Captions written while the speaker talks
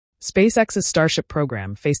SpaceX's Starship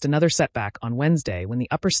program faced another setback on Wednesday when the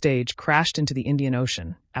upper stage crashed into the Indian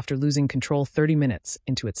Ocean after losing control 30 minutes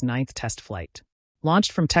into its ninth test flight.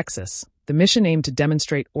 Launched from Texas, the mission aimed to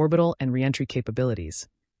demonstrate orbital and reentry capabilities,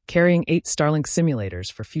 carrying 8 Starlink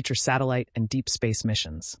simulators for future satellite and deep space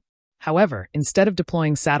missions. However, instead of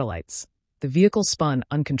deploying satellites, the vehicle spun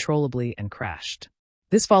uncontrollably and crashed.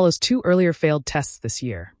 This follows 2 earlier failed tests this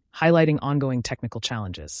year, highlighting ongoing technical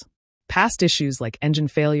challenges. Past issues like engine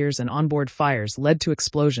failures and onboard fires led to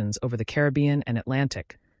explosions over the Caribbean and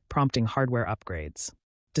Atlantic, prompting hardware upgrades.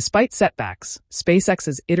 Despite setbacks,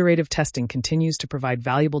 SpaceX's iterative testing continues to provide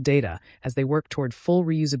valuable data as they work toward full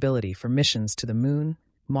reusability for missions to the Moon,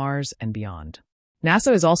 Mars, and beyond.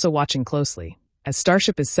 NASA is also watching closely, as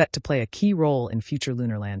Starship is set to play a key role in future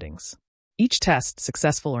lunar landings. Each test,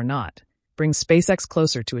 successful or not, brings SpaceX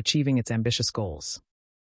closer to achieving its ambitious goals.